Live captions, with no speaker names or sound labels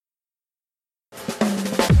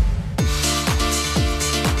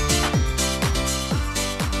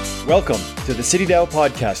Welcome to the CityDAO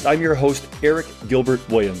podcast. I'm your host, Eric Gilbert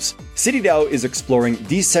Williams. CityDAO is exploring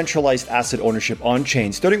decentralized asset ownership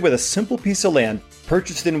on-chain, starting with a simple piece of land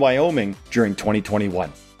purchased in Wyoming during 2021.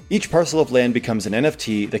 Each parcel of land becomes an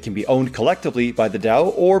NFT that can be owned collectively by the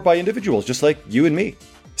DAO or by individuals just like you and me.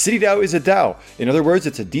 CityDAO is a DAO. In other words,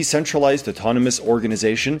 it's a decentralized autonomous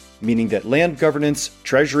organization, meaning that land governance,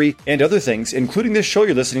 treasury, and other things, including this show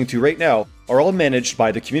you're listening to right now, are all managed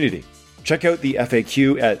by the community. Check out the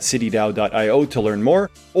FAQ at citydao.io to learn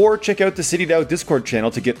more, or check out the CityDAO Discord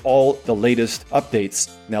channel to get all the latest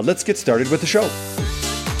updates. Now let's get started with the show.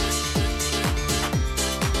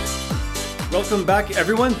 Welcome back,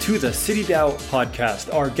 everyone, to the CityDAO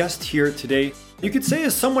podcast. Our guest here today, you could say,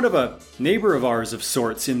 is somewhat of a neighbor of ours of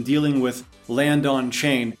sorts in dealing with land on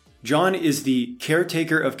chain. John is the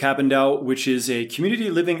caretaker of CabinDAO, which is a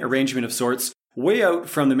community living arrangement of sorts, way out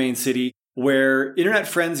from the main city, where internet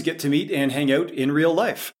friends get to meet and hang out in real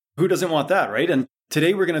life. Who doesn't want that, right? And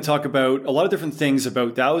today we're going to talk about a lot of different things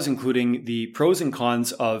about DAOs, including the pros and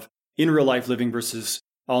cons of in real life living versus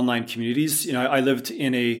online communities. You know, I lived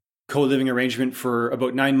in a co-living arrangement for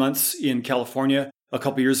about 9 months in California a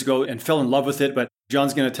couple years ago and fell in love with it. But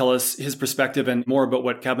John's going to tell us his perspective and more about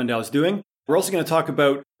what CabinDAO is doing. We're also going to talk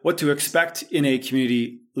about what to expect in a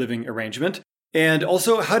community living arrangement, and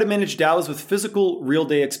also how to manage DAOs with physical real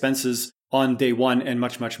day expenses on day one, and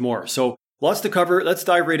much, much more. So lots to cover. Let's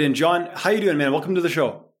dive right in. John, how you doing, man? Welcome to the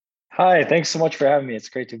show. Hi, thanks so much for having me. It's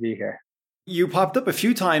great to be here. You popped up a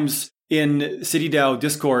few times in CityDAO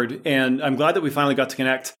Discord, and I'm glad that we finally got to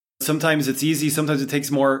connect. Sometimes it's easy. Sometimes it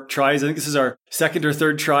takes more tries. I think this is our second or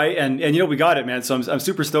third try, and you know, we got it, man. So I'm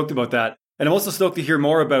super stoked about that. And I'm also stoked to hear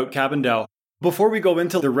more about CabinDAO. Before we go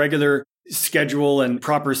into the regular schedule and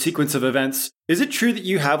proper sequence of events, is it true that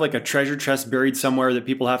you have like a treasure chest buried somewhere that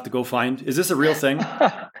people have to go find? Is this a real thing?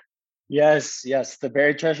 Yes. The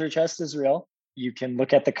buried treasure chest is real. You can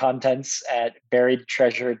look at the contents at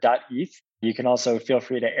buriedtreasure.eth. You can also feel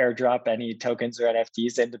free to airdrop any tokens or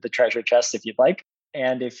NFTs into the treasure chest if you'd like.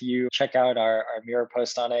 And if you check out our mirror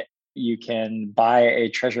post on it, you can buy a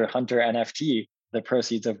treasure hunter NFT, the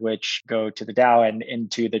proceeds of which go to the DAO and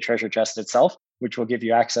into the treasure chest itself, which will give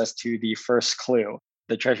you access to the first clue.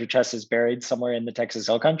 The treasure chest is buried somewhere in the Texas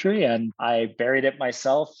Hill Country, and I buried it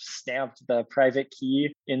myself, stamped the private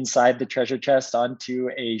key inside the treasure chest onto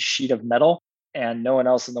a sheet of metal, and no one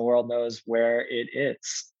else in the world knows where it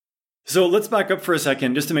is. So let's back up for a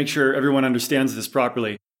second, just to make sure everyone understands this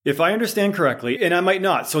properly. If I understand correctly, and I might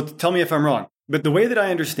not, so tell me if I'm wrong, but the way that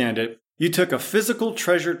I understand it, you took a physical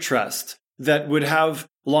treasure chest that would have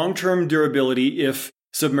long-term durability if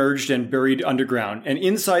submerged and buried underground. And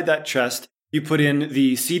inside that chest, you put in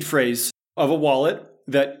the seed phrase of a wallet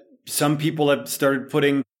that some people have started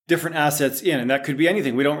putting different assets in. And that could be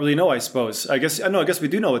anything. We don't really know, I suppose. I guess we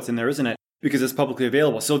do know what's in there, isn't it? Because it's publicly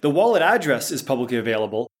available. So the wallet address is publicly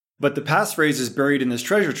available, but the passphrase is buried in this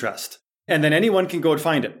treasure chest. And then anyone can go and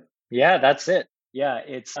find it. Yeah, that's it. Yeah,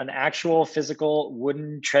 it's an actual physical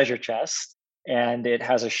wooden treasure chest. And it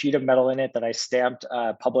has a sheet of metal in it that I stamped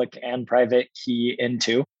a public and private key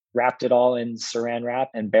into, wrapped it all in saran wrap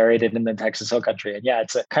and buried it in the Texas Hill Country. And yeah,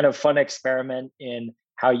 it's a kind of fun experiment in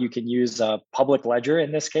how you can use a public ledger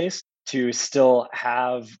in this case to still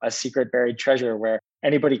have a secret buried treasure where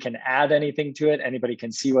anybody can add anything to it, anybody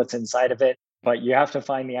can see what's inside of it, but you have to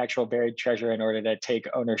find the actual buried treasure in order to take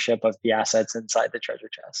ownership of the assets inside the treasure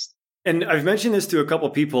chest. And I've mentioned this to a couple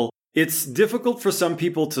of people. It's difficult for some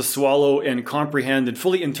people to swallow and comprehend and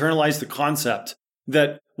fully internalize the concept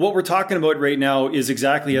that what we're talking about right now is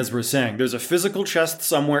exactly as we're saying. There's a physical chest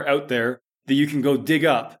somewhere out there that you can go dig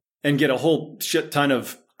up and get a whole shit ton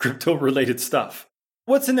of crypto-related stuff.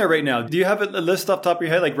 What's in there right now? Do you have a list off the top of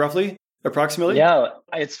your head, like roughly, approximately? Yeah,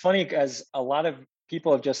 it's funny because a lot of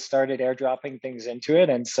people have just started airdropping things into it.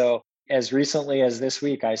 And so as recently as this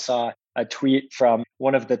week, I saw a tweet from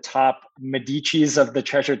one of the top Medicis of the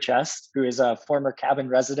treasure chest, who is a former cabin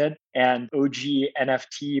resident and OG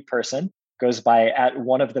NFT person, goes by at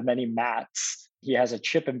one of the many mats. He has a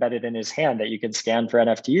chip embedded in his hand that you can scan for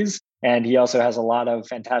NFTs. And he also has a lot of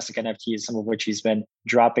fantastic NFTs, some of which he's been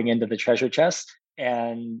dropping into the treasure chest.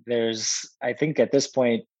 And there's, I think at this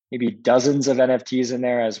point, maybe dozens of NFTs in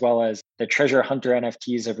there, as well as the treasure hunter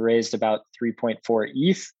NFTs have raised about 3.4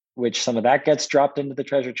 ETH, which some of that gets dropped into the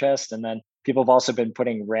treasure chest. And then people have also been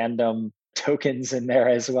putting random tokens in there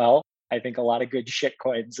as well. I think a lot of good shit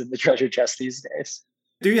coins in the treasure chest these days.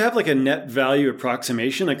 Do you have like a net value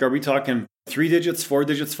approximation? Like, are we talking 3 digits, 4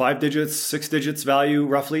 digits, 5 digits, 6 digits value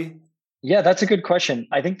roughly? Yeah, that's a good question.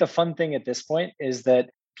 I think the fun thing at this point is that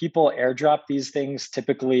people airdrop these things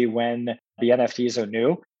typically when the NFTs are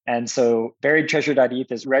new. And so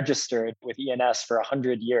buriedtreasure.eth is registered with ENS for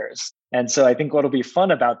 100 years. And so I think what'll be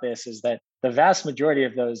fun about this is that the vast majority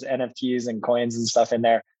of those NFTs and coins and stuff in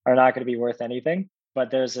there are not going to be worth anything, but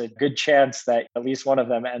there's a good chance that at least one of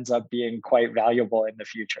them ends up being quite valuable in the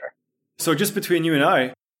future. So just between you and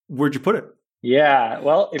I, where'd you put it? Yeah,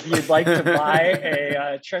 well, if you'd like to buy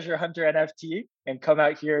a treasure hunter NFT and come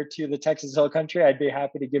out here to the Texas Hill Country, I'd be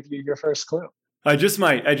happy to give you your first clue. I just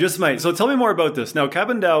might. So tell me more about this. Now,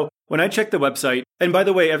 Cabin when I checked the website, and by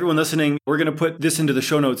the way, everyone listening, we're going to put this into the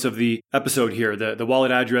show notes of the episode here, the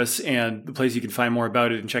wallet address and the place you can find more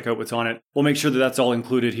about it and check out what's on it. We'll make sure that that's all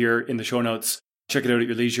included here in the show notes. Check it out at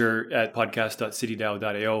your leisure at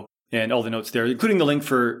podcast.citydao.io and all the notes there, including the link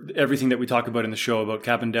for everything that we talk about in the show about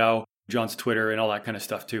Cabin, John's Twitter, and all that kind of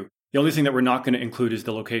stuff too. The only thing that we're not going to include is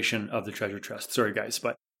the location of the treasure chest. Sorry, guys,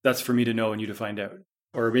 but that's for me to know and you to find out.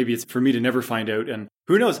 Or maybe it's for me to never find out. And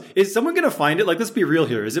who knows? Is someone going to find it? Like, let's be real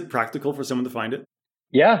here. Is it practical for someone to find it?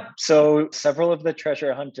 Yeah. So several of the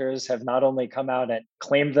treasure hunters have not only come out and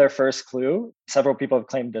claimed their first clue, several people have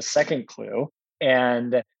claimed the second clue.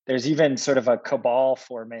 And there's even sort of a cabal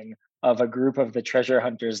forming of a group of the treasure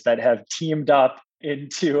hunters that have teamed up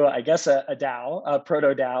into, I guess, a DAO, a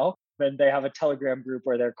proto DAO. And they have a Telegram group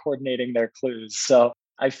where they're coordinating their clues. So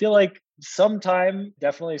I feel like sometime,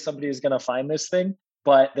 definitely somebody is going to find this thing.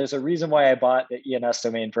 But there's a reason why I bought the ENS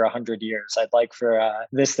domain for 100 years. I'd like for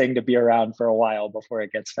this thing to be around for a while before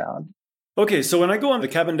it gets found. Okay, so when I go on the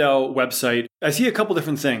Cabin website, I see a couple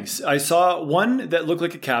different things. I saw one that looked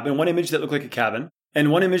like a cabin, one image that looked like a cabin,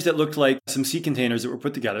 and one image that looked like some sea containers that were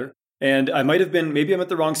put together. And I might have been, maybe I'm at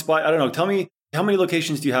the wrong spot. I don't know. Tell me, how many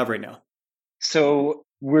locations do you have right now? So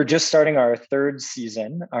we're just starting our third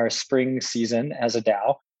season, our spring season as a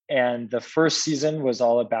DAO. And the first season was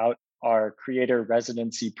all about our creator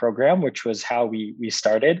residency program, which was how we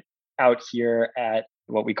started out here at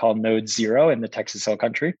what we call Node Zero in the Texas Hill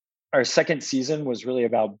Country. Our second season was really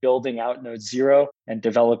about building out Node Zero and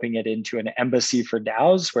developing it into an embassy for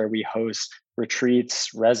DAOs where we host retreats,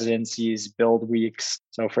 residencies, build weeks.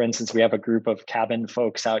 So for instance, we have a group of cabin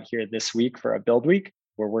folks out here this week for a build week.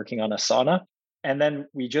 We're working on a sauna. And then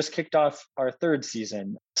we just kicked off our third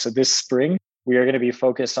season. So this spring, we are going to be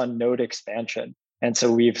focused on node expansion. And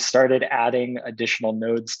so we've started adding additional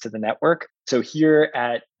nodes to the network. So here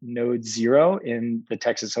at Node Zero in the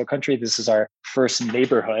Texas Hill Country, this is our first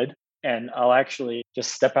neighborhood. And I'll actually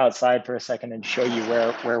just step outside for a second and show you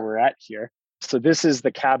where we're at here. So this is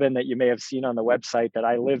the cabin that you may have seen on the website that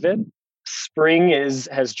I live in. Spring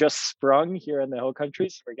has just sprung here in the Hill Country.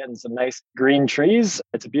 So we're getting some nice green trees.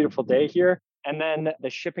 It's a beautiful day here. And then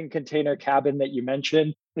the shipping container cabin that you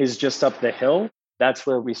mentioned is just up the hill. That's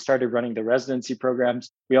where we started running the residency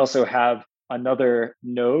programs. We also have another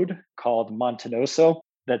node called Montanoso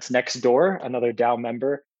that's next door, another DAO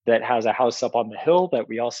member that has a house up on the hill that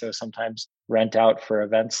we also sometimes rent out for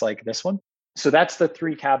events like this one. So that's the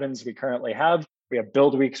three cabins we currently have. We have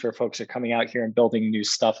build weeks where folks are coming out here and building new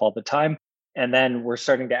stuff all the time. And then we're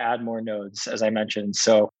starting to add more nodes, as I mentioned.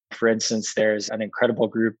 So for instance, there's an incredible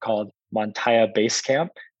group called Montaya Base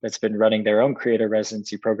Camp that's been running their own creator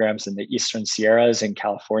residency programs in the Eastern Sierras in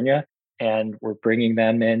California. And we're bringing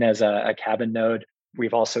them in as a cabin node.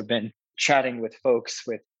 We've also been chatting with folks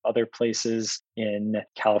with other places in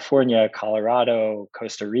California, Colorado,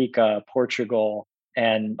 Costa Rica, Portugal,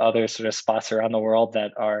 and other sort of spots around the world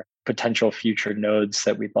that are potential future nodes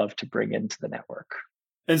that we'd love to bring into the network.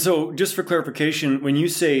 And so just for clarification, when you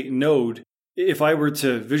say node, if I were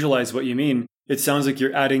to visualize what you mean, it sounds like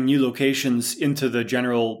you're adding new locations into the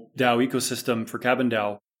general DAO ecosystem for Cabin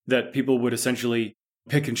DAO that people would essentially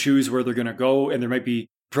pick and choose where they're going to go. And there might be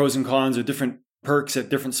pros and cons or different perks at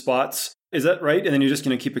different spots. Is that right? And then you're just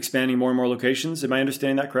going to keep expanding more and more locations. Am I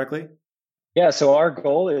understanding that correctly? Yeah. So our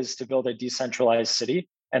goal is to build a decentralized city.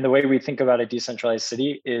 And the way we think about a decentralized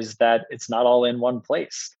city is that it's not all in one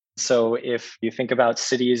place. So if you think about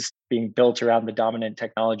cities being built around the dominant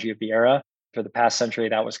technology of the era, for the past century,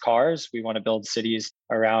 that was cars. We want to build cities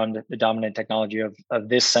around the dominant technology of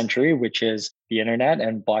this century, which is the internet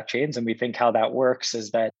and blockchains. And we think how that works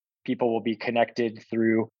is that people will be connected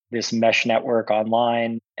through this mesh network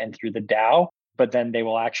online and through the DAO, but then they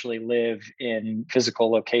will actually live in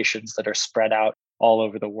physical locations that are spread out all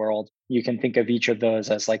over the world. You can think of each of those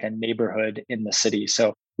as like a neighborhood in the city.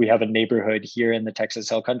 So we have a neighborhood here in the Texas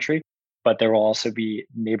Hill Country, but there will also be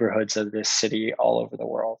neighborhoods of this city all over the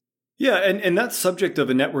world. Yeah, and that subject of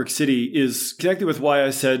a network city is connected with why I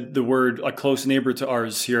said the word a close neighbor to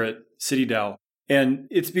ours here at CityDAO. And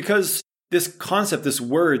it's because this concept, this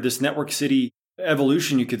word, this network city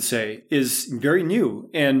evolution, you could say, is very new.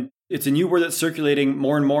 And it's a new word that's circulating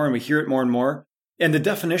more and more, and we hear it more and more. And the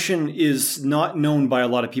definition is not known by a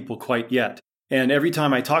lot of people quite yet. And every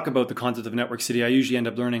time I talk about the concept of network city, I usually end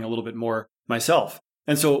up learning a little bit more myself.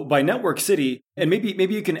 And so by network city, and maybe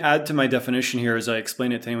you can add to my definition here as I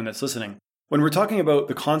explain it to anyone that's listening. When we're talking about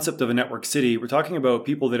the concept of a network city, we're talking about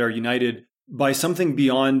people that are united by something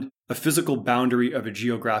beyond a physical boundary of a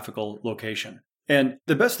geographical location. And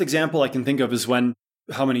the best example I can think of is when,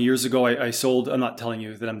 how many years ago I sold, I'm not telling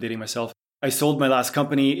you that I'm dating myself, I sold my last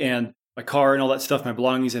company and my car and all that stuff, my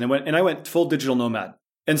belongings, and I went full digital nomad.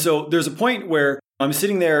 And so there's a point where I'm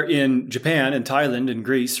sitting there in Japan and Thailand and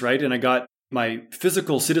Greece, right? And I got my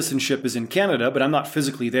physical citizenship is in Canada, but I'm not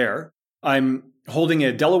physically there. I'm holding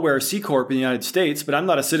a Delaware C Corp in the United States, but I'm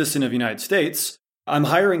not a citizen of the United States. I'm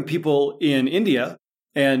hiring people in India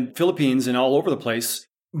and Philippines and all over the place,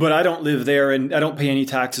 but I don't live there and I don't pay any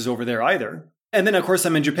taxes over there either. And then, of course,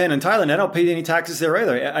 I'm in Japan and Thailand. I don't pay any taxes there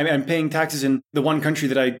either. I'm paying taxes in the one country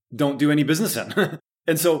that I don't do any business in.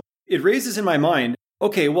 And so it raises in my mind,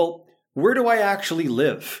 okay, well, where do I actually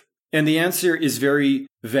live? And the answer is very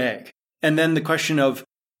vague. And then the question of,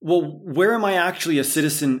 well, where am I actually a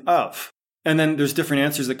citizen of? And then there's different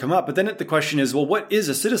answers that come up. But then the question is, well, what is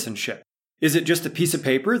a citizenship? Is it just a piece of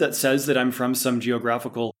paper that says that I'm from some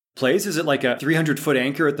geographical place? Is it like a 300-foot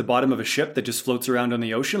anchor at the bottom of a ship that just floats around on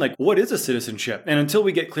the ocean? Like, what is a citizenship? And until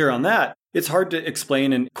we get clear on that, it's hard to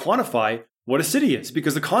explain and quantify what a city is,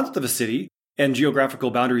 because the concept of a city and geographical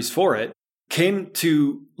boundaries for it came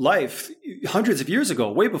to life hundreds of years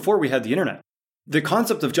ago, way before we had the internet. The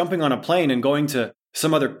concept of jumping on a plane and going to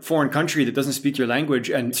some other foreign country that doesn't speak your language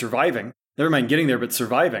and surviving, never mind getting there, but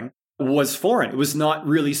surviving, was foreign. It was not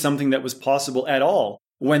really something that was possible at all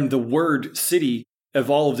when the word city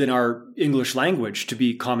evolved in our English language to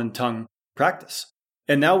be common tongue practice.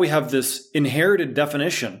 And now we have this inherited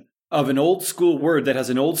definition of an old school word that has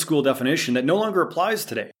an old school definition that no longer applies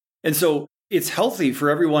today. And so it's healthy for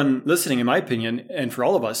everyone listening, in my opinion, and for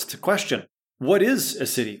all of us to question, what is a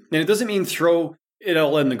city? And it doesn't mean throw it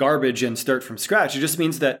all in the garbage and start from scratch. It just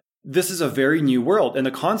means that this is a very new world, and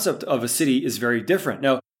the concept of a city is very different.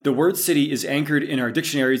 Now, the word city is anchored in our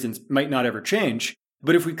dictionaries and might not ever change.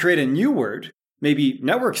 But if we create a new word, maybe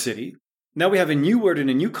network city, now we have a new word and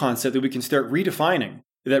a new concept that we can start redefining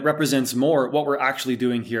that represents more what we're actually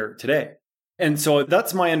doing here today. And so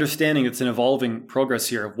that's my understanding. It's an evolving progress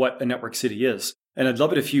here of what a network city is. And I'd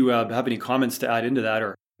love it if you have any comments to add into that,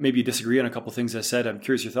 or maybe you disagree on a couple of things I said. I'm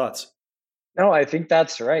curious your thoughts. No, I think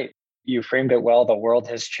that's right. You framed it well. The world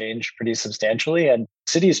has changed pretty substantially, and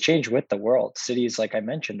cities change with the world. Cities, like I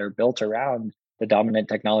mentioned, are built around the dominant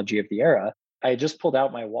technology of the era. I just pulled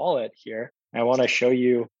out my wallet here. I want to show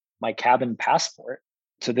you my cabin passport.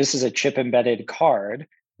 So this is a chip embedded card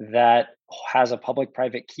that has a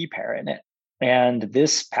public-private key pair in it. And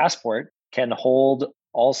this passport can hold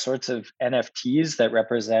all sorts of NFTs that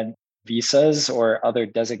represent visas or other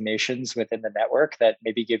designations within the network that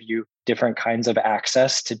maybe give you different kinds of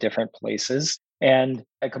access to different places. And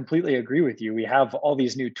I completely agree with you. We have all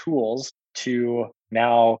these new tools to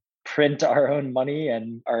now print our own money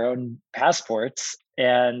and our own passports.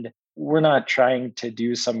 And we're not trying to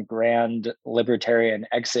do some grand libertarian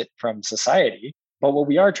exit from society. But what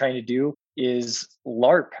we are trying to do is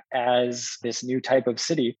LARP as this new type of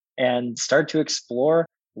city and start to explore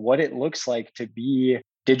what it looks like to be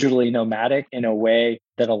digitally nomadic in a way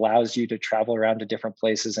that allows you to travel around to different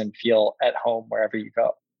places and feel at home wherever you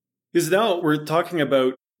go. Because now we're talking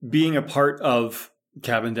about being a part of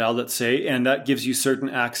Cabin DAO, let's say, and that gives you certain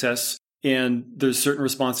access, and there's certain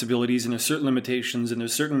responsibilities and there's certain limitations and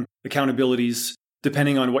there's certain accountabilities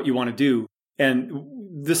depending on what you want to do. And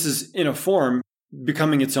this is in a form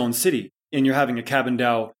becoming its own city. And you're having a Cabin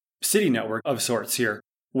DAO city network of sorts here,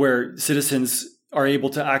 where citizens are able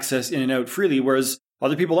to access in and out freely, whereas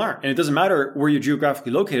other people aren't. And it doesn't matter where you're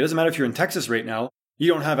geographically located. It doesn't matter if you're in Texas right now. You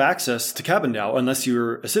don't have access to Cabin DAO unless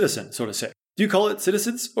you're a citizen, so to say. Do you call it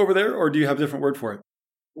citizens over there, or do you have a different word for it?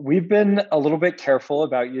 We've been a little bit careful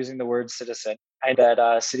about using the word citizen. I know that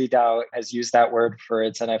CityDAO has used that word for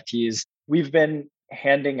its NFTs. We've been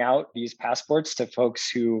handing out these passports to folks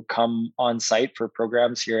who come on site for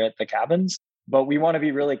programs here at the cabins. But we want to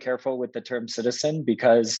be really careful with the term citizen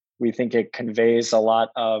because we think it conveys a lot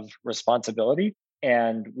of responsibility.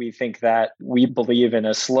 And we think that we believe in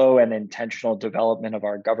a slow and intentional development of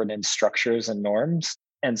our governance structures and norms.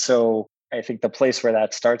 And so I think the place where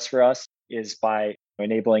that starts for us is by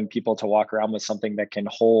enabling people to walk around with something that can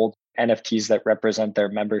hold NFTs that represent their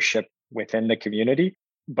membership within the community.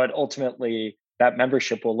 But ultimately, that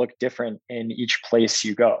membership will look different in each place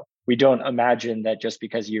you go. We don't imagine that just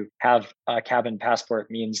because you have a cabin passport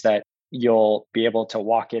means that you'll be able to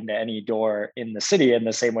walk into any door in the city in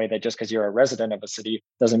the same way that just because you're a resident of a city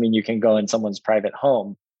doesn't mean you can go in someone's private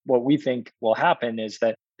home. What we think will happen is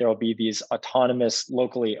that there will be these autonomous,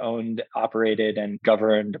 locally owned, operated, and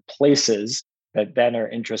governed places that then are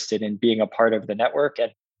interested in being a part of the network.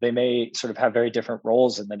 And they may sort of have very different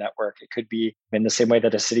roles in the network. It could be in the same way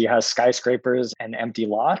that a city has skyscrapers and empty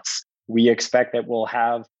lots. We expect that we'll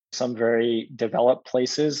have some very developed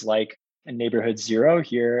places like Neighborhood Zero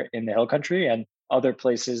here in the Hill Country, and other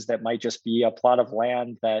places that might just be a plot of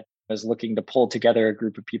land that is looking to pull together a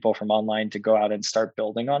group of people from online to go out and start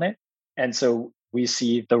building on it. And so we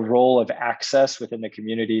see the role of access within the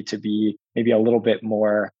community to be maybe a little bit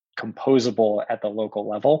more composable at the local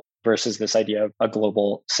level versus this idea of a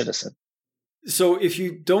global citizen. So if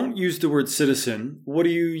you don't use the word citizen, what do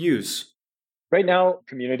you use? Right now,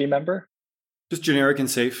 community member. Just generic and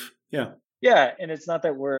safe. Yeah. Yeah. And it's not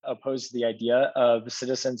that we're opposed to the idea of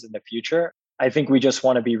citizens in the future. I think we just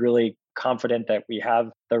want to be really confident that we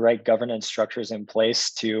have the right governance structures in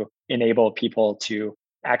place to enable people to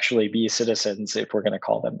actually be citizens, if we're going to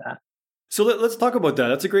call them that. So let's talk about that.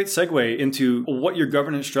 That's a great segue into what your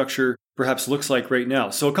governance structure perhaps looks like right now.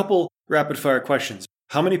 So a couple rapid fire questions.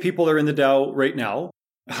 How many people are in the DAO right now?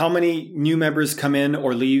 How many new members come in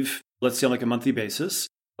or leave, let's say on like a monthly basis?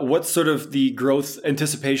 What's sort of the growth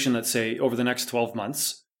anticipation, let's say, over the next 12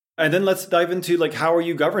 months? And then let's dive into like, how are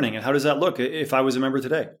you governing and how does that look if I was a member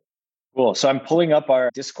today? Cool. So I'm pulling up our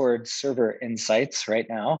Discord server insights right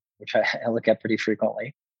now, which I look at pretty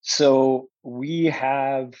frequently. So we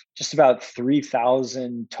have just about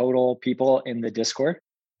 3,000 total people in the Discord,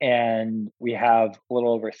 and we have a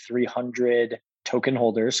little over 300 token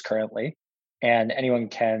holders currently. And anyone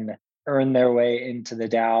can earn their way into the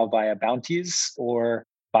DAO via bounties or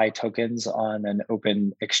buy tokens on an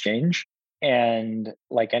open exchange. And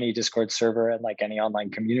like any Discord server and like any online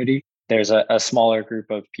community, there's a smaller group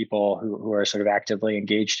of people who are sort of actively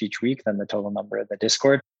engaged each week than the total number in the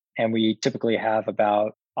Discord. And we typically have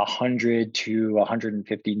about 100 to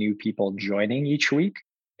 150 new people joining each week.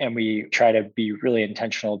 And we try to be really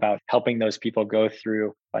intentional about helping those people go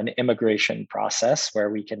through an immigration process where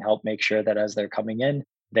we can help make sure that as they're coming in,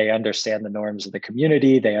 they understand the norms of the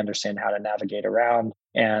community, they understand how to navigate around,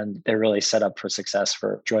 and they're really set up for success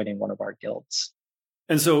for joining one of our guilds.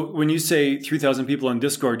 And so when you say 3,000 people on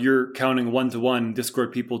Discord, you're counting one-to-one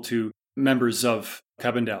Discord people to members of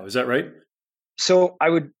Cabin DAO. Is that right? So I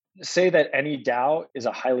would say that any DAO is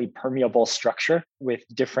a highly permeable structure with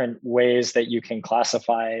different ways that you can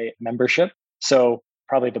classify membership. So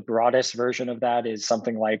probably the broadest version of that is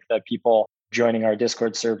something like the people joining our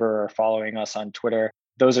Discord server or following us on Twitter.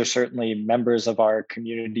 Those are certainly members of our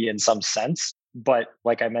community in some sense. But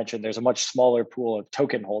like I mentioned, there's a much smaller pool of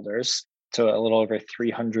token holders, so a little over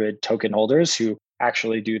 300 token holders who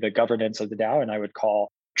actually do the governance of the DAO, and I would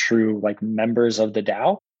call true like members of the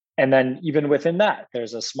DAO. And then even within that,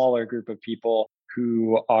 there's a smaller group of people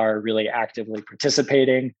who are really actively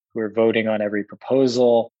participating, who are voting on every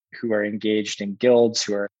proposal, who are engaged in guilds,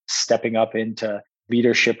 who are stepping up into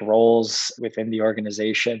leadership roles within the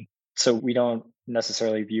organization. So we don't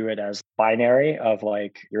necessarily view it as binary of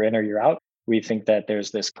like you're in or you're out. We think that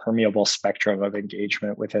there's this permeable spectrum of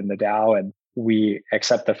engagement within the DAO, and we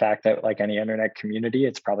accept the fact that like any internet community,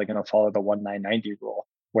 it's probably going to follow the 1-9-90 rule,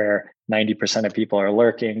 where 90% of people are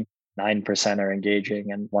lurking, 9% are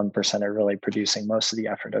engaging, and 1% are really producing most of the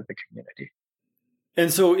effort of the community.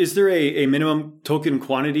 And so is there a minimum token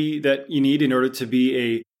quantity that you need in order to be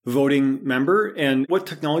a voting member? And what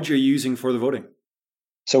technology are you using for the voting?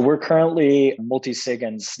 So we're currently multi-sig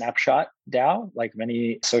and snapshot DAO, like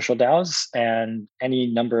many social DAOs, and any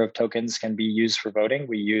number of tokens can be used for voting.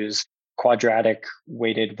 We use quadratic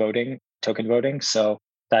weighted voting, token voting. So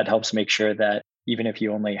that helps make sure that even if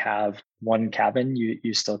you only have one cabin,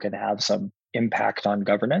 you still can have some impact on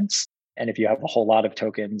governance. And if you have a whole lot of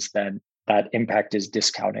tokens, then that impact is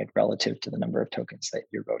discounted relative to the number of tokens that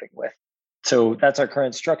you're voting with. So that's our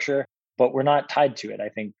current structure, but we're not tied to it. I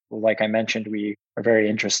think, like I mentioned, we are very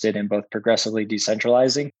interested in both progressively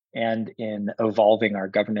decentralizing and in evolving our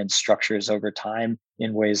governance structures over time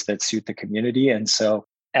in ways that suit the community. And so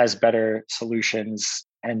as better solutions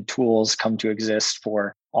and tools come to exist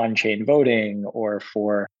for on-chain voting or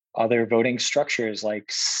for other voting structures like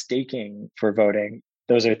staking for voting,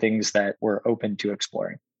 those are things that we're open to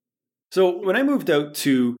exploring. So when I moved out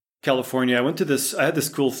to California, I had this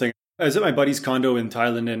cool thing. I was at my buddy's condo in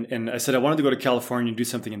Thailand and I said I wanted to go to California and do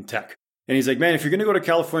something in tech. And he's like, man, if you're going to go to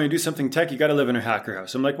California and do something tech, you got to live in a hacker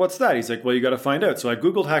house. I'm like, what's that? He's like, well, you got to find out. So I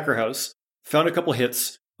Googled hacker house, found a couple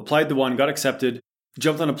hits, applied to one, got accepted,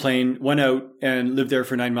 jumped on a plane, went out and lived there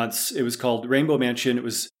for 9 months. It was called Rainbow Mansion. It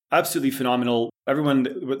was absolutely phenomenal. Everyone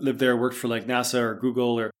that lived there worked for like NASA or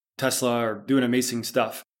Google or Tesla or doing amazing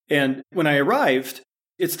stuff. And when I arrived,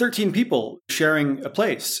 it's 13 people sharing a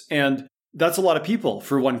place. And that's a lot of people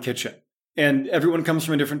for one kitchen. And everyone comes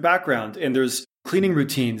from a different background. And there's cleaning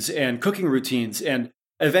routines and cooking routines and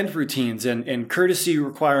event routines and courtesy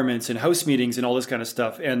requirements and house meetings and all this kind of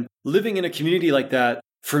stuff. And living in a community like that,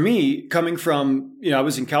 for me, coming from, I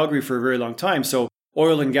was in Calgary for a very long time. So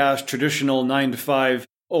oil and gas, traditional 9 to 5,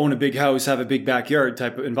 own a big house, have a big backyard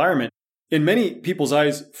type of environment. In many people's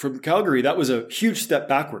eyes from Calgary, that was a huge step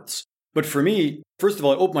backwards. But for me, first of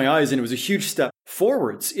all, it opened my eyes and it was a huge step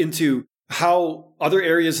forwards into how other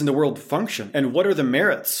areas in the world function and what are the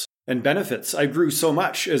merits and benefits. I grew so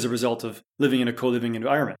much as a result of living in a co-living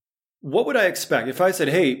environment. What would I expect if I said,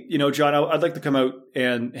 hey, John, I'd like to come out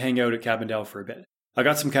and hang out at Cabin Dow for a bit. I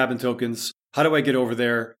got some cabin tokens. How do I get over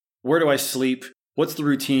there? Where do I sleep? What's the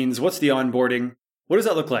routines? What's the onboarding? What does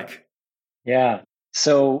that look like? Yeah.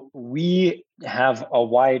 So we have a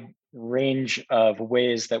wide range of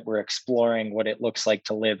ways that we're exploring what it looks like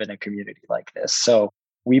to live in a community like this. So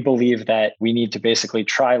we believe that we need to basically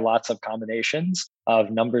try lots of combinations of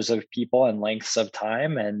numbers of people and lengths of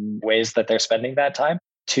time and ways that they're spending that time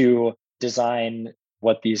to design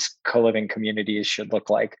what these co-living communities should look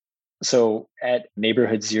like. So at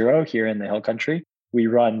Neighborhood Zero here in the Hill Country, we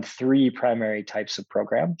run 3 primary types of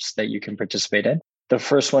programs that you can participate in. The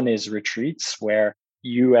first one is retreats, where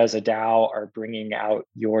you as a DAO are bringing out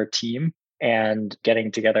your team and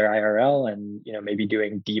getting together IRL and maybe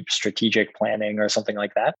doing deep strategic planning or something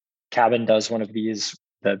like that. Cabin does one of these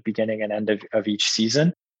the beginning and end of each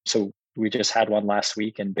season. So we just had one last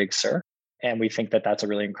week in Big Sur. And we think that that's a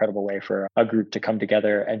really incredible way for a group to come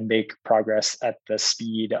together and make progress at the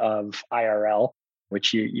speed of IRL,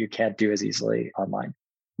 which you can't do as easily online.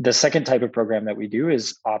 The second type of program that we do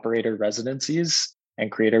is operator residencies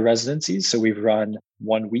and creator residencies. So we've run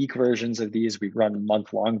 1-week versions of these. We've run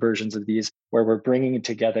month-long versions of these, where we're bringing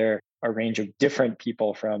together a range of different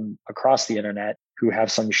people from across the internet who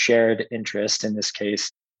have some shared interest, in this case,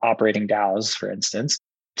 operating DAOs, for instance,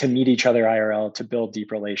 to meet each other IRL, to build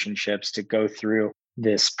deep relationships, to go through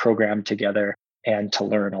this program together and to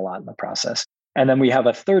learn a lot in the process. And then we have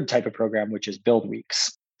a third type of program, which is build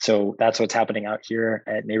weeks. So that's what's happening out here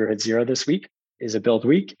at Neighborhood Zero this week, is a build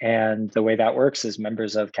week. And the way that works is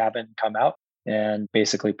members of Cabin come out and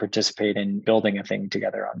basically participate in building a thing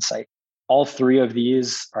together on site. All 3 of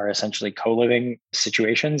these are essentially co-living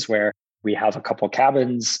situations where we have a couple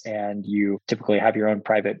cabins and you typically have your own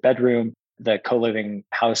private bedroom. The co-living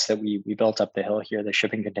house that we built up the hill here, the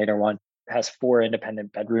shipping container one, has 4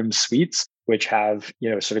 independent bedroom suites, which have,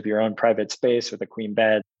 sort of your own private space with a queen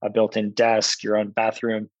bed, a built-in desk, your own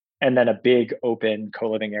bathroom, and then a big open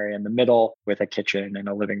co-living area in the middle with a kitchen and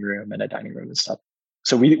a living room and a dining room and stuff.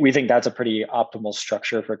 So we think that's a pretty optimal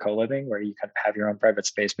structure for co-living, where you kind of have your own private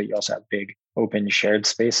space, but you also have big open shared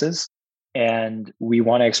spaces. And we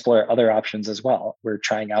want to explore other options as well. We're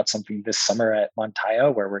trying out something this summer at Montaya,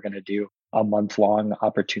 where we're going to do a month-long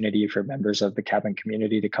opportunity for members of the Cabin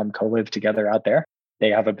community to come co-live together out there. They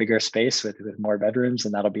have a bigger space with more bedrooms,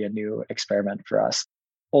 and that'll be a new experiment for us.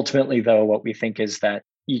 Ultimately, though, what we think is that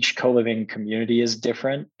each co-living community is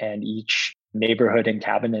different and each neighborhood and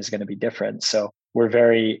cabin is going to be different. So we're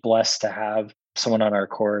very blessed to have someone on our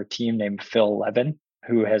core team named Phil Levin,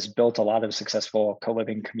 who has built a lot of successful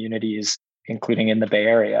co-living communities, including in the Bay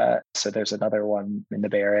Area. So there's another one in the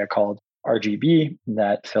Bay Area called RGB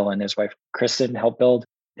that Phil and his wife, Kristen, helped build.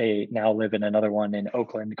 They now live in another one in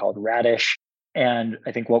Oakland called Radish. And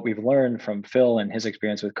I think what we've learned from Phil and his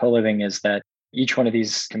experience with co-living is that each one of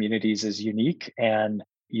these communities is unique, and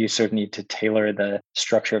you sort of need to tailor the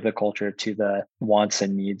structure of the culture to the wants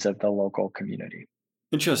and needs of the local community.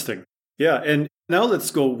 Interesting. Yeah. And now let's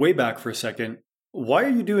go way back for a second. Why are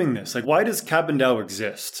you doing this? Like, why does Cabin Dow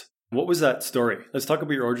exist? What was that story? Let's talk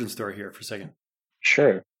about your origin story here for a second.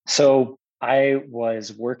 Sure. So I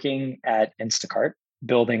was working at Instacart,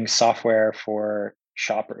 building software for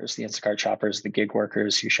shoppers, the Instacart shoppers, the gig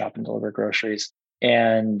workers who shop and deliver groceries.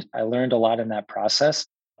 And I learned a lot in that process,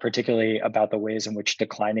 particularly about the ways in which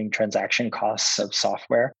declining transaction costs of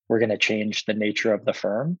software were going to change the nature of the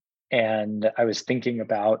firm. And I was thinking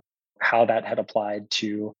about how that had applied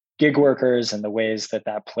to gig workers and the ways that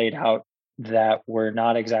that played out that were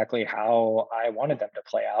not exactly how I wanted them to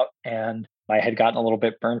play out. And I had gotten a little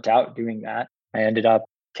bit burnt out doing that. I ended up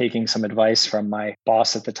taking some advice from my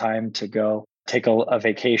boss at the time to go take a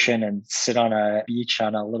vacation and sit on a beach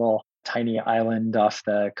on a little tiny island off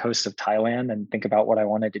the coast of Thailand and think about what I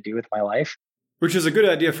wanted to do with my life. Which is a good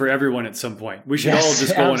idea for everyone at some point. We should all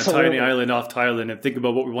just go on a tiny island off Thailand and think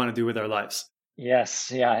about what we want to do with our lives.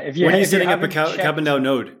 Yes. Yeah. When are you If you setting up a haven't checked, Cabin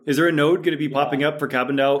node? Is there a node going to be yeah, popping up for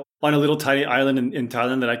Cabin on a little tiny island in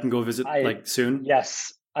Thailand that I can go visit I like soon?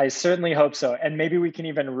 yes, I certainly hope so. And maybe we can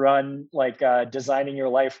even run like designing your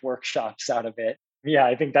life workshops out of it. Yeah,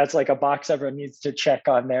 I think that's like a box everyone needs to check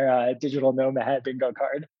on their digital nomad bingo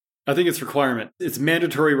card. I think it's requirement. It's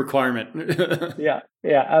mandatory requirement. Yeah,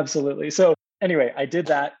 yeah, absolutely. So anyway, I did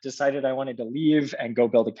that, decided I wanted to leave and go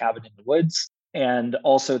build a cabin in the woods. And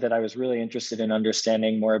also that I was really interested in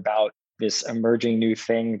understanding more about this emerging new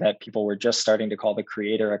thing that people were just starting to call the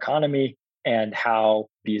creator economy and how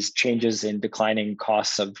these changes in declining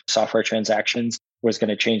costs of software transactions was going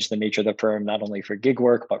to change the nature of the firm, not only for gig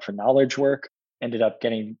work, but for knowledge work. Ended up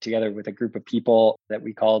getting together with a group of people that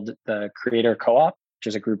we called the Creator Co-op, which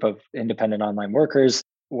is a group of independent online workers.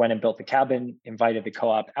 Went and built the cabin, invited the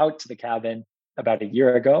co-op out to the cabin about a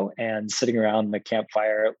year ago, and sitting around the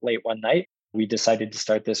campfire late one night, we decided to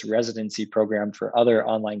start this residency program for other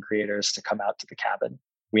online creators to come out to the cabin.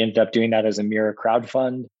 We ended up doing that as a mirror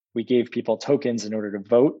crowdfund. We gave people tokens in order to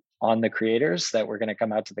vote on the creators that were going to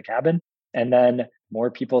come out to the cabin. And then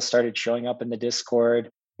more people started showing up in the Discord.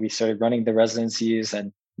 We started running the residencies,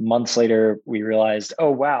 and months later, we realized,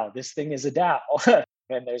 oh, wow, this thing is a DAO.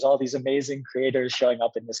 And there's all these amazing creators showing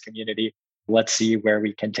up in this community. Let's see where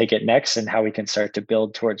we can take it next and how we can start to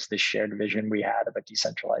build towards this shared vision we had of a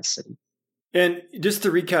decentralized city. And just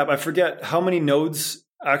to recap, I forget how many nodes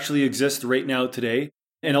actually exist right now today,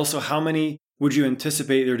 and also how many would you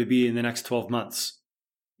anticipate there to be in the next 12 months?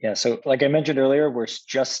 Yeah, so like I mentioned earlier, we're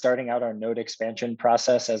just starting out our node expansion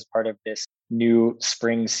process as part of this new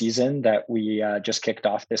spring season that we just kicked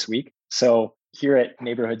off this week. So here at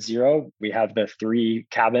Neighborhood Zero, we have the 3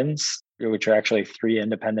 cabins, which are actually 3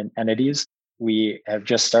 independent entities. We have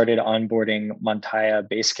just started onboarding Montaya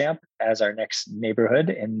Basecamp as our next neighborhood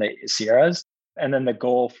in the Sierras. And then the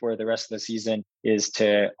goal for the rest of the season is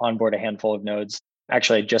to onboard a handful of nodes.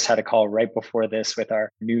 Actually, I just had a call right before this with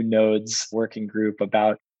our new nodes working group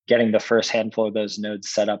about getting the first handful of those nodes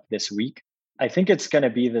set up this week. I think it's going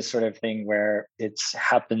to be this sort of thing where it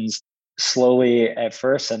happens slowly at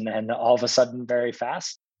first and then all of a sudden very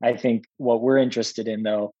fast. I think what we're interested in,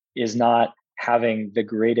 though, is not having the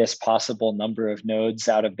greatest possible number of nodes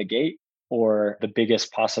out of the gate or the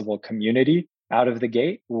biggest possible community out of the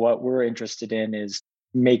gate. What we're interested in is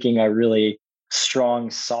making a really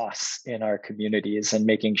strong sauce in our communities and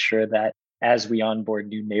making sure that as we onboard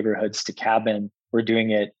new neighborhoods to Cabin, we're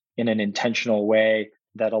doing it in an intentional way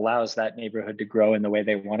that allows that neighborhood to grow in the way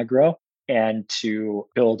they want to grow and to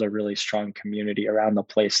build a really strong community around the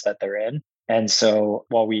place that they're in. And so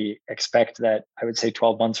while we expect that, I would say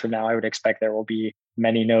 12 months from now, I would expect there will be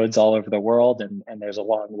many nodes all over the world. And there's a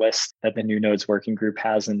long list that the new nodes working group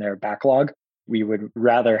has in their backlog. We would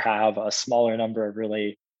rather have a smaller number of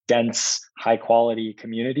really dense, high quality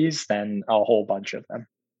communities than a whole bunch of them.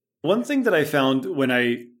 One thing that I found when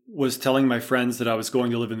I was telling my friends that I was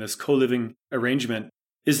going to live in this co-living arrangement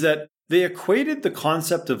is that they equated the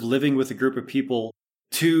concept of living with a group of people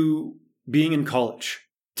to being in college,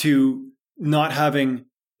 to not having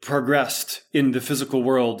progressed in the physical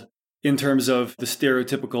world in terms of the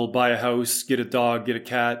stereotypical buy a house, get a dog, get a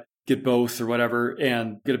cat, get both or whatever,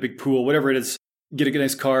 and get a big pool, whatever it is, get a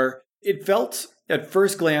nice car. It felt at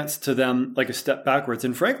first glance to them like a step backwards.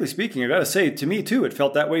 And frankly speaking, I got to say, to me too, it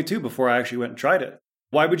felt that way too before I actually went and tried it.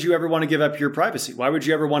 Why would you ever want to give up your privacy? Why would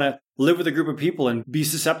you ever want to live with a group of people and be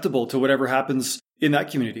susceptible to whatever happens in that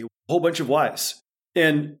community? A whole bunch of whys.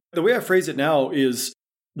 And the way I phrase it now is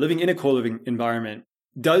living in a co-living environment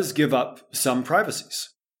does give up some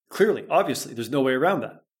privacies. Clearly, obviously, there's no way around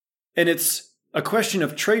that. And it's a question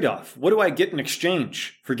of trade-off. What do I get in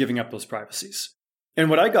exchange for giving up those privacies? And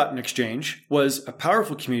what I got in exchange was a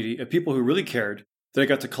powerful community of people who really cared, that I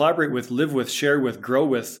got to collaborate with, live with, share with, grow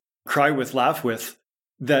with, cry with, laugh with,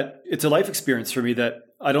 that it's a life experience for me that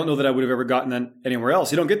I don't know that I would have ever gotten anywhere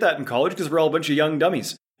else. You don't get that in college because we're all a bunch of young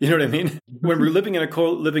dummies. You know what I mean? When we're living in a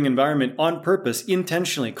co-living environment on purpose,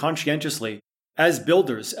 intentionally, conscientiously, as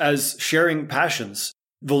builders, as sharing passions,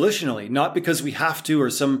 volitionally, not because we have to or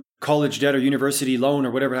some college debt or university loan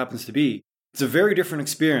or whatever it happens to be. It's a very different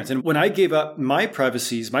experience. And when I gave up my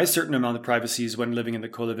privacies, my certain amount of privacies when living in the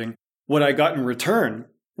co-living, what I got in return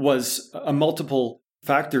was a multiple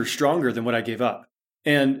factor stronger than what I gave up.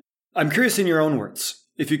 And I'm curious in your own words,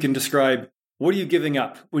 if you can describe what are you giving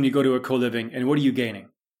up when you go to a co-living and what are you gaining?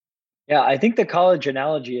 Yeah, I think the college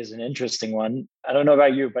analogy is an interesting one. I don't know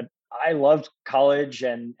about you, but I loved college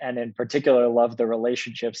and in particular loved the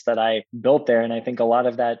relationships that I built there. And I think a lot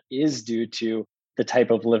of that is due to the type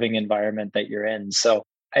of living environment that you're in. So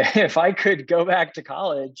if I could go back to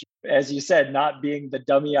college, as you said, not being the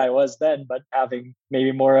dummy I was then, but having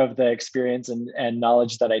maybe more of the experience and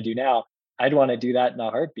knowledge that I do now, I'd want to do that in a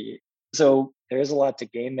heartbeat. So there is a lot to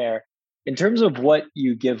gain there. In terms of what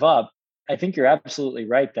you give up, I think you're absolutely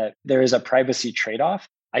right that there is a privacy trade off.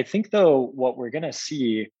 I think, though, what we're going to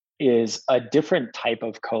see is a different type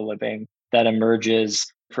of co living that emerges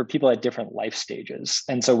for people at different life stages.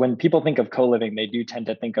 And so when people think of co-living, they do tend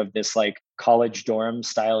to think of this like college dorm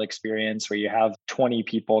style experience where you have 20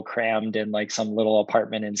 people crammed in like some little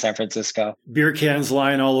apartment in San Francisco. Beer cans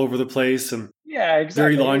lying all over the place and yeah,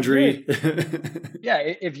 exactly. dirty laundry.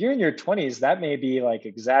 If you're in your 20s, that may be like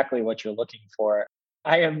exactly what you're looking for.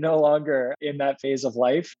 I am no longer in that phase of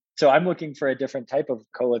life. So I'm looking for a different type of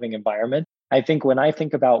co-living environment. I think when I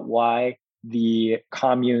think about why the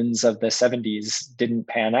communes of the 70s didn't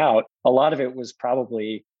pan out, a lot of it was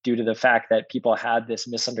probably due to the fact that people had this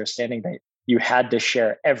misunderstanding that you had to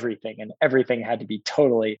share everything and everything had to be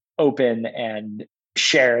totally open and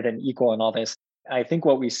shared and equal and all this. I think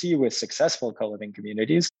what we see with successful co-living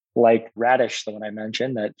communities, like Radish, the one I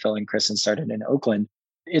mentioned that Phil and Kristen started in Oakland,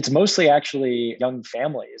 it's mostly actually young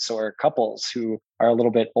families or couples who are a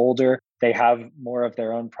little bit older. They have more of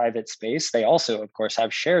their own private space. They also, of course,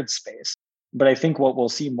 have shared space. But I think what we'll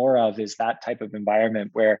see more of is that type of environment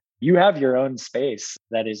where you have your own space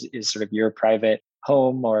that is sort of your private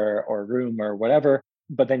home or room or whatever.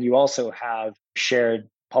 But then you also have shared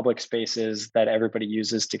public spaces that everybody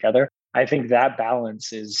uses together. I think that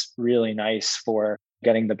balance is really nice for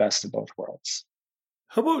getting the best of both worlds.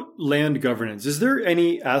 How about land governance? Is there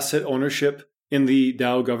any asset ownership in the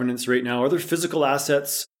DAO governance right now? Are there physical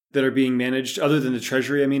assets that are being managed other than the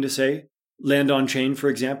treasury, I mean to say? Land on chain, for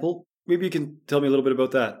example? Maybe you can tell me a little bit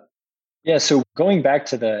about that. Yeah, so going back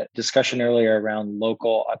to the discussion earlier around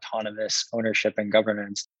local autonomous ownership and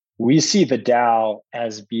governance, we see the DAO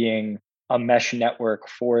as being a mesh network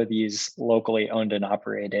for these locally owned and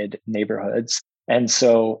operated neighborhoods. And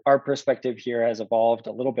so our perspective here has evolved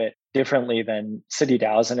a little bit differently than city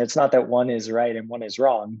DAOs. And it's not that one is right and one is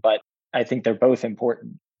wrong, but I think they're both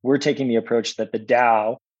important. We're taking the approach that the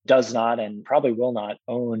DAO does not and probably will not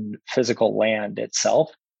own physical land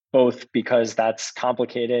itself, both because that's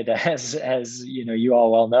complicated, as you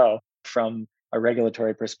all well know, from a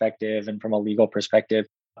regulatory perspective and from a legal perspective,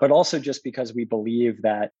 but also just because we believe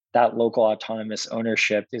that that local autonomous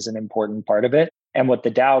ownership is an important part of it. And what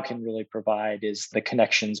the DAO can really provide is the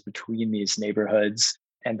connections between these neighborhoods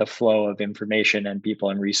and the flow of information and people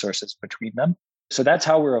and resources between them. So that's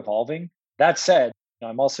how we're evolving. That said,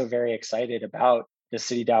 I'm also very excited about the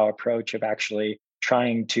City DAO approach of actually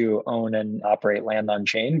trying to own and operate land on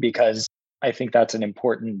chain, because I think that's an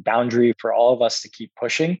important boundary for all of us to keep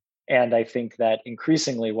pushing. And I think that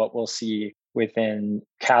increasingly what we'll see within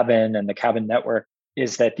Cabin and the Cabin network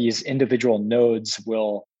is that these individual nodes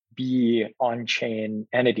will be on-chain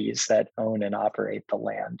entities that own and operate the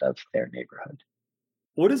land of their neighborhood.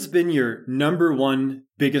 What has been your number one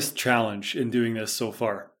biggest challenge in doing this so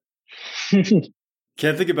far?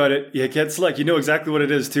 Can't think about it. You can't select. You know exactly what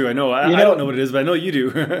it is too. I know. I don't know what it is, but I know you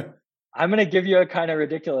do. I'm going to give you a kind of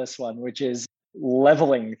ridiculous one, which is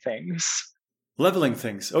leveling things. Leveling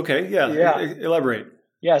things. Okay. Yeah. Elaborate.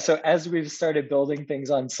 Yeah. So as we've started building things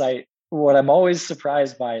on site, what I'm always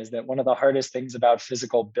surprised by is that one of the hardest things about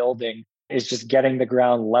physical building is just getting the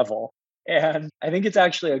ground level. And I think it's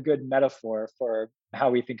actually a good metaphor for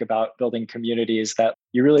how we think about building communities, that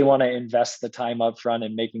you really want to invest the time up front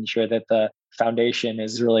in making sure that the foundation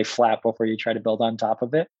is really flat before you try to build on top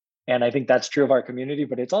of it. And I think that's true of our community,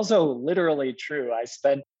 but it's also literally true. I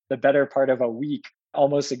spent the better part of a week,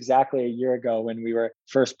 almost exactly a year ago, when we were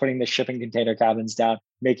first putting the shipping container cabins down,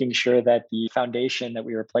 making sure that the foundation that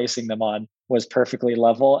we were placing them on was perfectly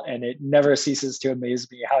level. And it never ceases to amaze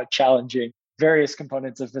me how challenging various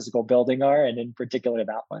components of physical building are, and in particular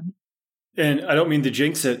that one. And I don't mean to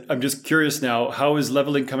jinx it. I'm just curious now, how is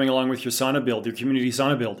leveling coming along with your sauna build, your community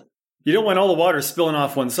sauna build? You don't want all the water spilling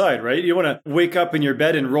off one side, right? You want to wake up in your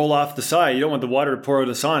bed and roll off the side. You don't want the water to pour out of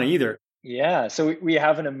the sauna either. Yeah. So we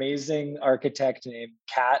have an amazing architect named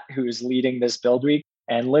Kat who's leading this build week.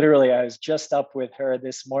 And literally, I was just up with her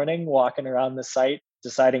this morning, walking around the site,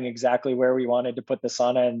 deciding exactly where we wanted to put the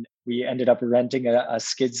sauna. And we ended up renting a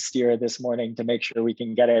skid steer this morning to make sure we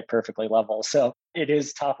can get it perfectly level. So it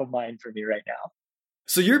is top of mind for me right now.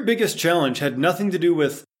 So your biggest challenge had nothing to do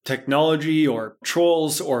with technology or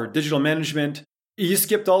trolls or digital management. You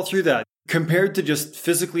skipped all through that. Compared to just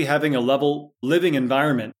physically having a level living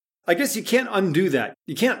environment, I guess you can't undo that.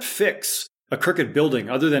 You can't fix a crooked building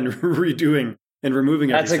other than redoing and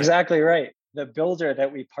removing everything. That's exactly right. the builder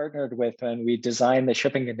that we partnered with when we designed the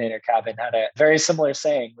shipping container cabin had a very similar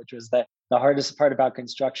saying, which was that the hardest part about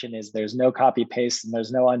construction is there's no copy paste and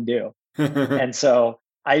there's no undo. And so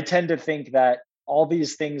I tend to think that all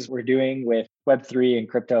these things we're doing with Web3 and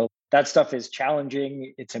crypto, that stuff is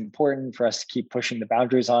challenging. It's important for us to keep pushing the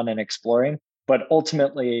boundaries on and exploring. But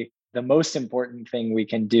ultimately, the most important thing we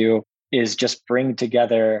can do is just bring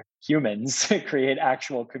together humans, create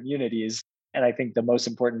actual communities. And I think the most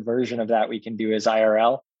important version of that we can do is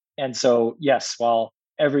IRL. And so, yes, while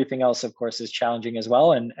everything else, of course, is challenging as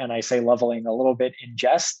well, and I say leveling a little bit in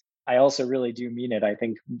jest, I also really do mean it. I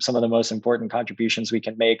think some of the most important contributions we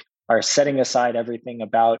can make are setting aside everything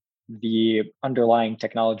about the underlying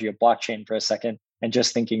technology of blockchain for a second and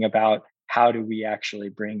just thinking about how do we actually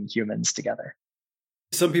bring humans together.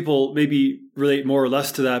 Some people maybe relate more or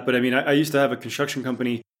less to that, but I mean, I used to have a construction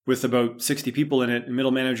company with about 60 people in it and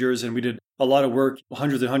middle managers, and we did a lot of work,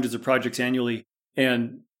 hundreds and hundreds of projects annually.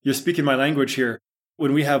 And you're speaking my language here.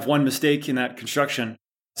 When we have one mistake in that construction,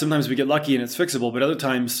 sometimes we get lucky and it's fixable, but other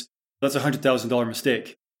times that's a $100,000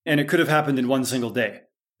 mistake. And it could have happened in one single day.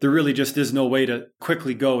 There really just is no way to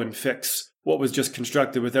quickly go and fix what was just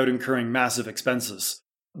constructed without incurring massive expenses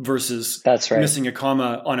versus missing a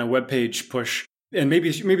comma on a web page push. And maybe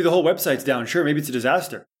the whole website's down. Sure, maybe it's a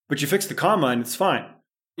disaster, but you fix the comma and it's fine.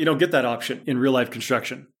 You don't get that option in real life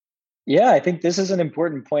construction. Yeah, I think this is an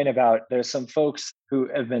important point about there's some folks who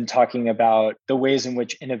have been talking about the ways in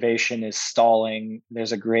which innovation is stalling.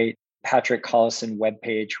 There's a great Patrick Collison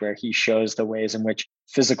webpage where he shows the ways in which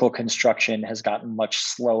physical construction has gotten much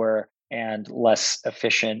slower and less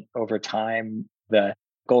efficient over time. The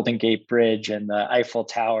Golden Gate Bridge and the Eiffel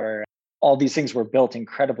Tower, all these things were built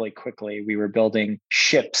incredibly quickly. We were building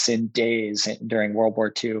ships in days during World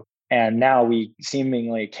War II. And now we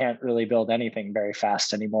seemingly can't really build anything very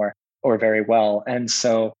fast anymore or very well. And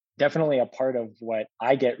so definitely a part of what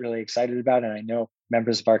I get really excited about, and I know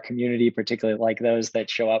members of our community, particularly like those that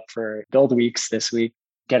show up for Build Weeks this week,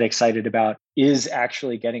 get excited about, is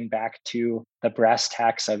actually getting back to the brass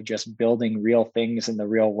tacks of just building real things in the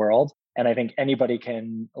real world. And I think anybody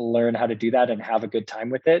can learn how to do that and have a good time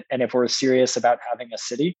with it. And if we're serious about having a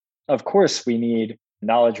city, of course, we need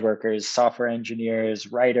knowledge workers, software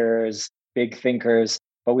engineers, writers, big thinkers,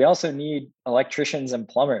 but we also need electricians and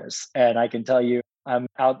plumbers. And I can tell you, I'm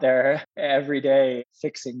out there every day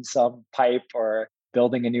fixing some pipe or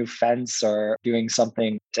building a new fence or doing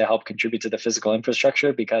something to help contribute to the physical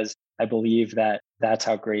infrastructure because I believe that that's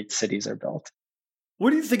how great cities are built.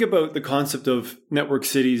 What do you think about the concept of network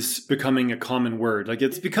cities becoming a common word? Like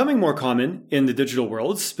it's becoming more common in the digital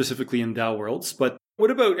worlds, specifically in DAO worlds, but what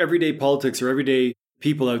about everyday politics or everyday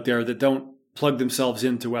people out there that don't plug themselves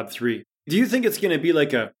into Web3? Do you think it's going to be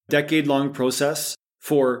like a decade-long process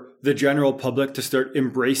for the general public to start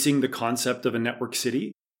embracing the concept of a network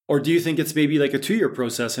city? Or do you think it's maybe like a 2-year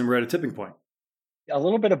process and we're at a tipping point? A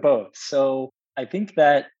little bit of both. So I think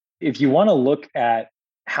that if you want to look at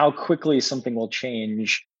how quickly something will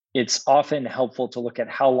change, it's often helpful to look at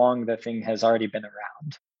how long the thing has already been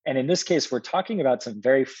around. And in this case, we're talking about some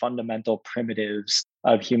very fundamental primitives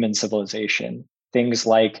of human civilization, things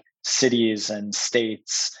like cities and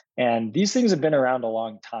states. And these things have been around a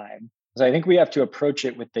long time. So I think we have to approach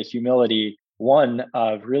it with the humility, one,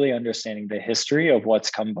 of really understanding the history of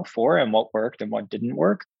what's come before and what worked and what didn't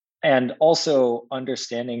work. And also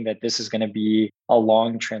understanding that this is going to be a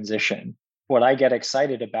long transition. What I get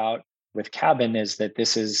excited about with Cabin is that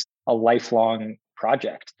this is a lifelong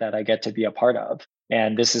project that I get to be a part of.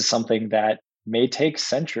 And this is something that may take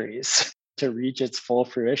centuries to reach its full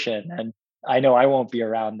fruition. And I know I won't be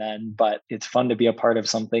around then, but it's fun to be a part of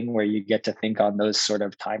something where you get to think on those sort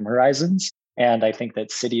of time horizons. And I think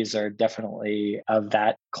that cities are definitely of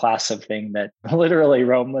that class of thing that literally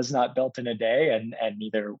Rome was not built in a day, and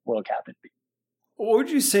neither will Cabin be. What would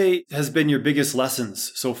you say has been your biggest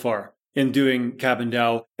lessons so far in doing Cabin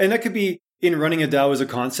DAO? And that could be in running a DAO as a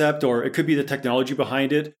concept, or it could be the technology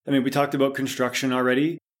behind it. I mean, we talked about construction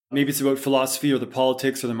already. Maybe it's about philosophy or the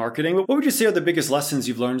politics or the marketing. But what would you say are the biggest lessons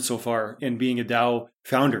you've learned so far in being a DAO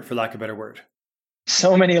founder, for lack of a better word?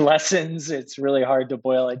 So many lessons. It's really hard to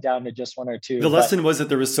boil it down to just one or two. The lesson was that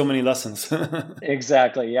there was so many lessons.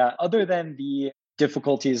 Exactly. Yeah. Other than the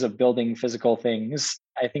difficulties of building physical things,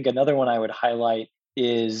 I think another one I would highlight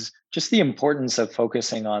is just the importance of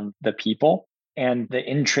focusing on the people and the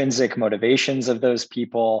intrinsic motivations of those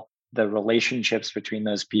people, the relationships between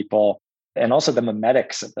those people, and also the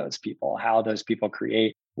memetics of those people, how those people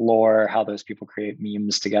create lore, how those people create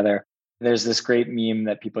memes together. There's this great meme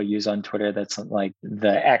that people use on Twitter that's like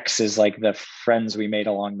the X is like the friends we made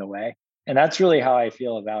along the way. And that's really how I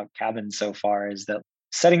feel about Cabin so far, is that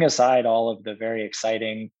setting aside all of the very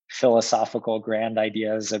exciting philosophical grand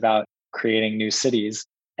ideas about creating new cities,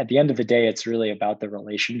 at the end of the day, it's really about the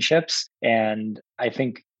relationships. And I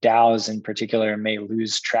think DAOs in particular may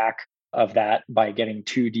lose track of that by getting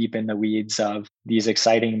too deep in the weeds of these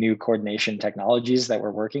exciting new coordination technologies that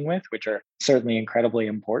we're working with, which are certainly incredibly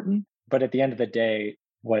important. But at the end of the day,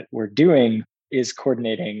 what we're doing is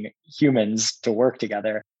coordinating humans to work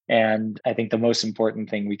together. And I think the most important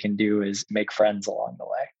thing we can do is make friends along the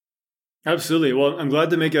way. Absolutely. Well, I'm glad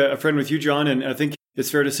to make a friend with you, John. And I think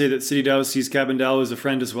it's fair to say that CityDAO sees Cabin as a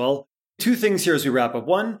friend as well. Two things here as we wrap up.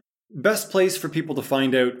 One, best place for people to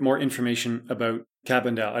find out more information about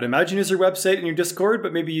Cabin. I'd imagine is your website and your Discord,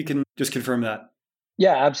 but maybe you can just confirm that.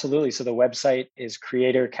 Yeah, absolutely. So the website is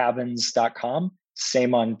creatorcabins.com.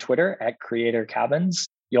 Same on Twitter at creatorcabins.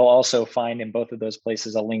 You'll also find in both of those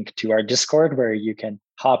places a link to our Discord where you can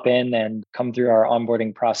hop in and come through our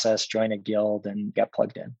onboarding process, join a guild, and get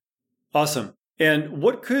plugged in. Awesome. And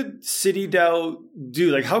what could CityDAO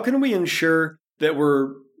do? Like, how can we ensure that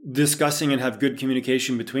we're discussing and have good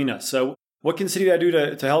communication between us? So what can CityDAO do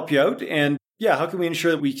to help you out? And yeah, how can we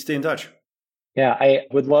ensure that we stay in touch? Yeah, I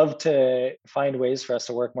would love to find ways for us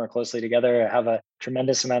to work more closely together. I have a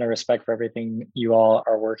tremendous amount of respect for everything you all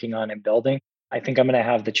are working on and building. I think I'm going to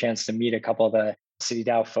have the chance to meet a couple of the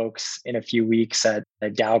CityDAO folks in a few weeks at a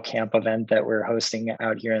DAO camp event that we're hosting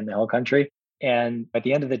out here in the Hill Country. And at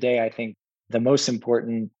the end of the day, I think the most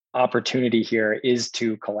important opportunity here is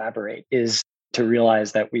to collaborate, is to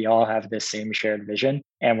realize that we all have this same shared vision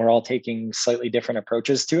and we're all taking slightly different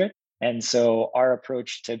approaches to it. And so our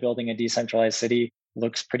approach to building a decentralized city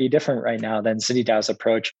looks pretty different right now than CityDAO's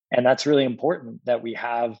approach. And that's really important that we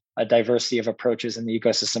have a diversity of approaches in the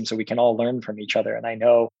ecosystem so we can all learn from each other. And I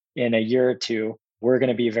know in a year or two, we're going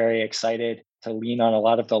to be very excited to lean on a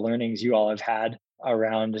lot of the learnings you all have had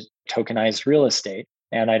around tokenized real estate.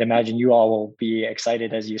 And I'd imagine you all will be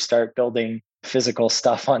excited as you start building physical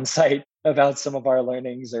stuff on site about some of our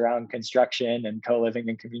learnings around construction and co-living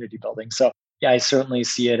and community building. So yeah, I certainly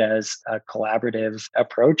see it as a collaborative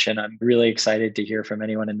approach. And I'm really excited to hear from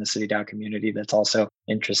anyone in the CityDAO community that's also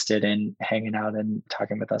interested in hanging out and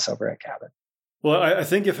talking with us over at Cabin. Well, I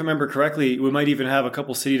think if I remember correctly, we might even have a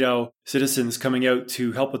couple CityDAO citizens coming out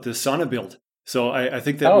to help with this sauna build. So I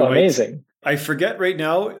think that amazing. I forget right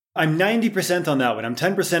now. I'm 90% on that one. I'm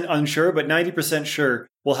 10% unsure, but 90% sure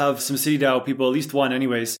we'll have some CityDAO people, at least one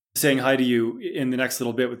anyways, saying hi to you in the next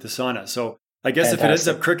little bit with the sauna. So I guess Fantastic. If it ends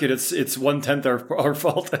up crooked, it's 1/10 our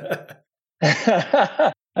fault.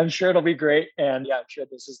 I'm sure it'll be great. And yeah, I'm sure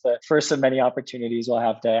this is the first of many opportunities we'll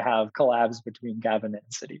have to have collabs between Gavin and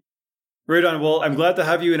City. Right on. Well, I'm glad to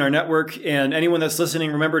have you in our network. And anyone that's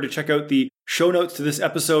listening, remember to check out the show notes to this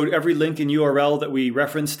episode. Every link and URL that we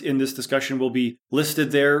referenced in this discussion will be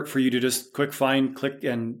listed there for you to just click,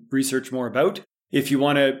 and research more about. If you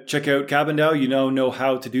want to check out CabinDAO, you know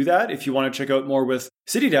how to do that. If you want to check out more with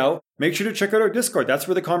CityDAO, make sure to check out our Discord. That's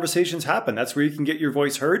where the conversations happen. That's where you can get your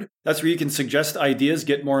voice heard. That's where you can suggest ideas,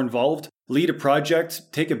 get more involved, lead a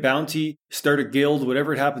project, take a bounty, start a guild,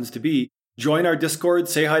 whatever it happens to be. Join our Discord.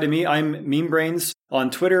 Say hi to me. I'm MemeBrains on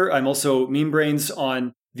Twitter. I'm also MemeBrains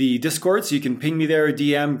on the Discord, so you can ping me there,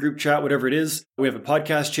 DM, group chat, whatever it is. We have a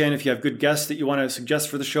podcast channel if you have good guests that you want to suggest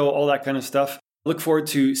for the show, all that kind of stuff. Look forward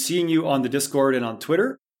to seeing you on the Discord and on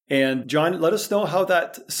Twitter. And John, let us know how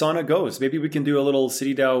that sauna goes. Maybe we can do a little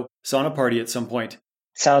CityDAO sauna party at some point.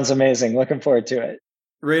 Sounds amazing. Looking forward to it.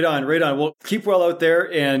 Right on. Well, keep well out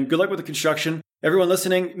there and good luck with the construction. Everyone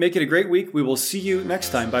listening, make it a great week. We will see you next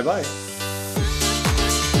time. Bye-bye.